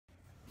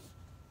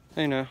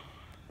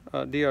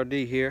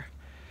DRD here.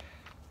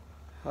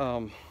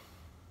 Out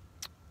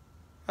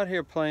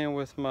here playing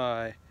with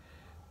my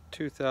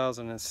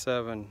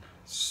 2007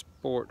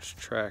 sports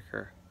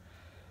tracker.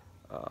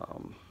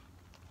 And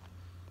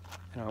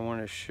I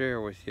want to share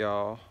with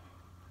y'all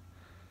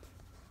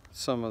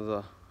some of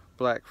the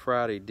Black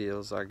Friday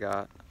deals I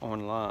got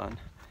online.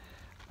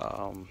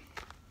 I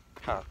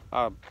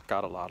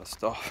got a lot of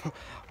stuff,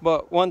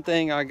 but one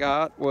thing I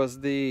got was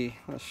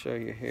let's show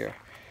you here,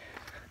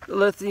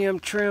 lithium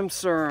trim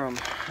serum.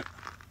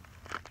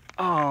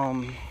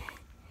 Well,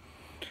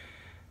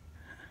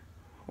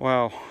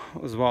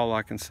 that was all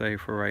I can say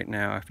for right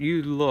now. If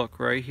you look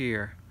right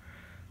here,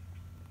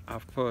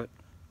 I've put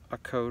a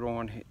coat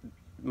on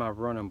my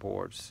running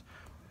boards.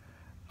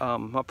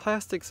 My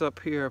plastics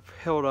up here have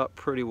held up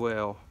pretty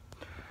well,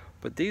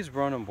 but these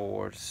running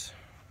boards,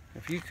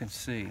 if you can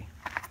see,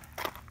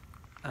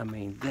 I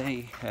mean,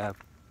 they have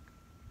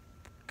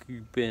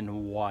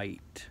been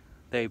white.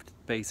 They've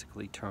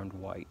basically turned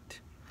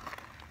white.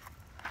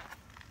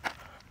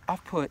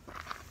 I've put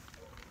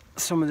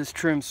some of this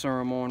trim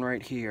serum on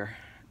right here,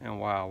 and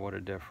wow, what a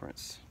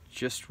difference.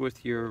 Just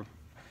with your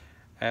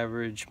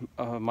average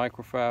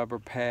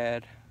microfiber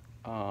pad,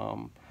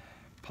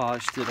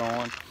 polished it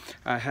on.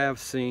 I have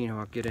seen,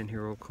 I'll get in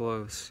here real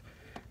close,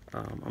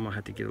 I'm gonna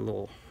have to get a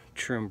little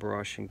trim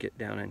brush and get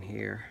down in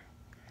here.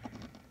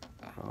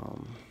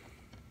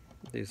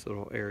 These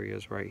little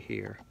areas right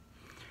here.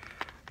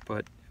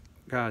 But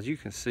guys, you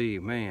can see,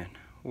 man,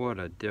 what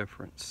a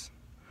difference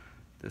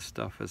this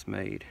stuff has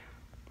made.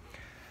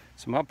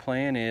 So my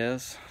plan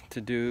is to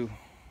do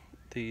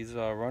these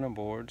running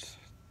boards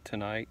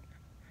tonight,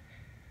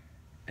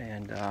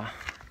 and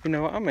you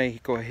know, I may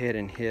go ahead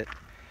and hit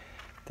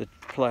the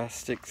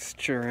plastic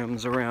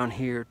trims around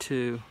here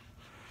too,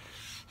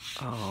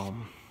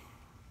 and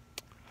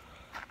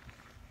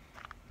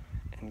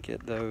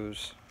get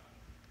those.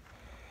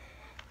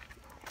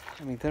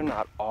 I mean, they're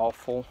not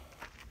awful.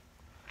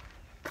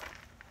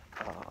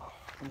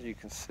 As you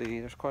can see,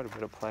 there's quite a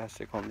bit of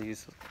plastic on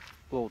these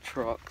little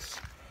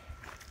trucks.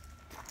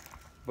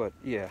 But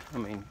yeah, I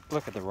mean,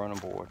 look at the running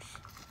boards.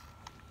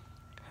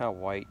 How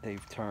white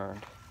they've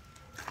turned.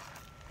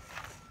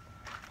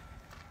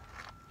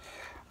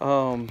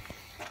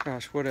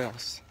 Gosh, what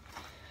else?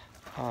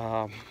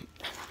 I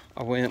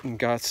went and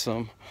got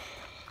some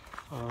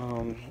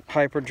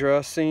hyper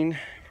dressing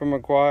from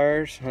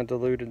McGuire's. I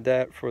diluted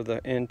that for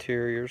the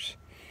interiors,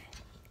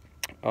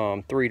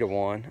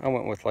 3-to-1. I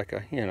went with like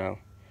a, you know,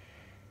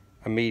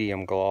 a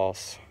medium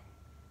gloss,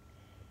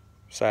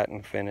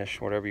 satin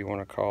finish, whatever you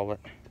want to call it.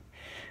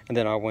 And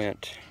then I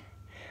went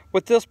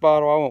with this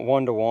bottle, I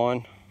went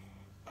 1-to-1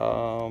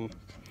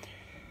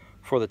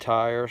 for the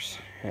tires.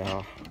 You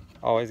know,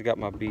 I always got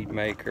my bead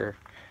maker.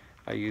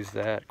 I use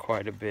that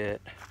quite a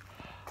bit.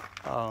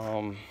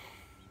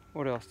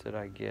 What else did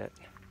I get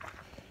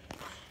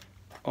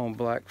on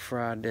Black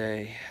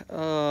Friday?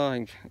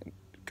 I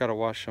gotta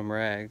wash some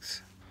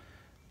rags,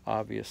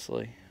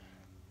 obviously.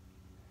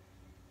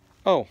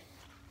 Oh,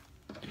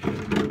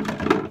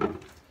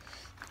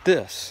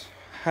 this.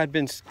 I'd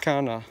been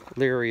kind of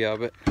leery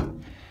of it,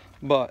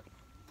 but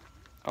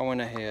I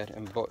went ahead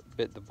and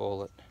bit the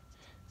bullet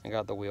and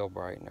got the wheel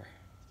brightener,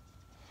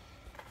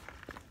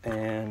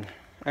 and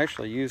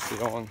actually used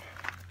it on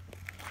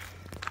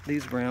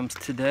these rims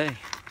today.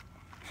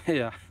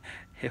 Yeah,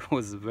 it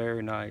was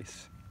very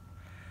nice,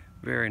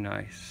 very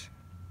nice.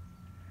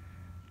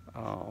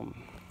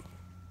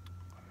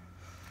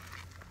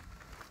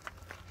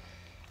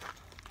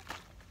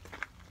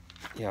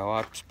 You know,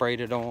 I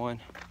sprayed it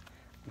on,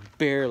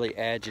 barely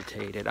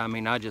agitated. I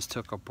mean, I just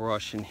took a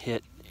brush and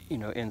hit, you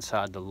know,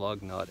 inside the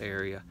lug nut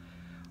area.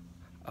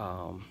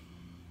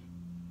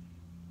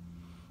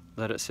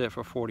 Let it sit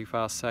for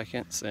 45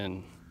 seconds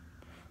and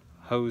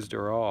hosed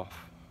her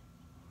off.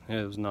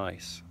 It was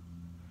nice.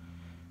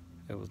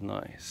 It was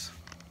nice.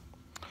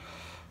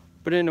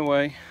 But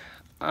anyway,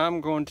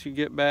 I'm going to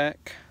get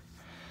back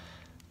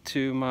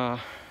to my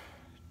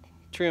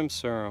trim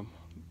serum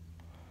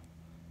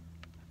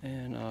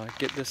and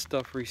get this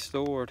stuff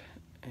restored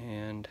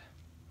and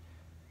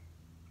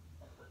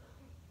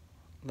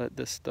let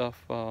this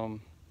stuff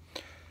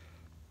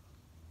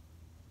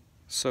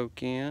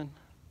soak in.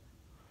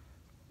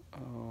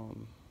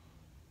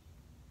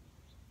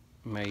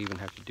 May even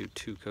have to do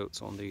 2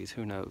 coats on these,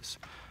 who knows.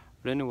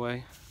 But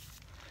anyway,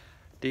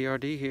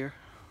 DRD here,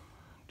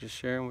 just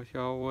sharing with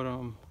y'all what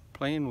I'm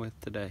playing with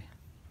today.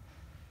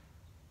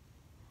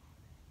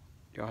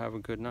 Y'all have a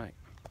good night.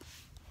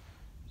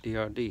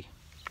 DRD,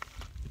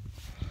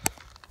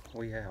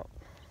 we out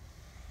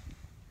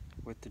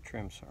with the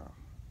trim serum.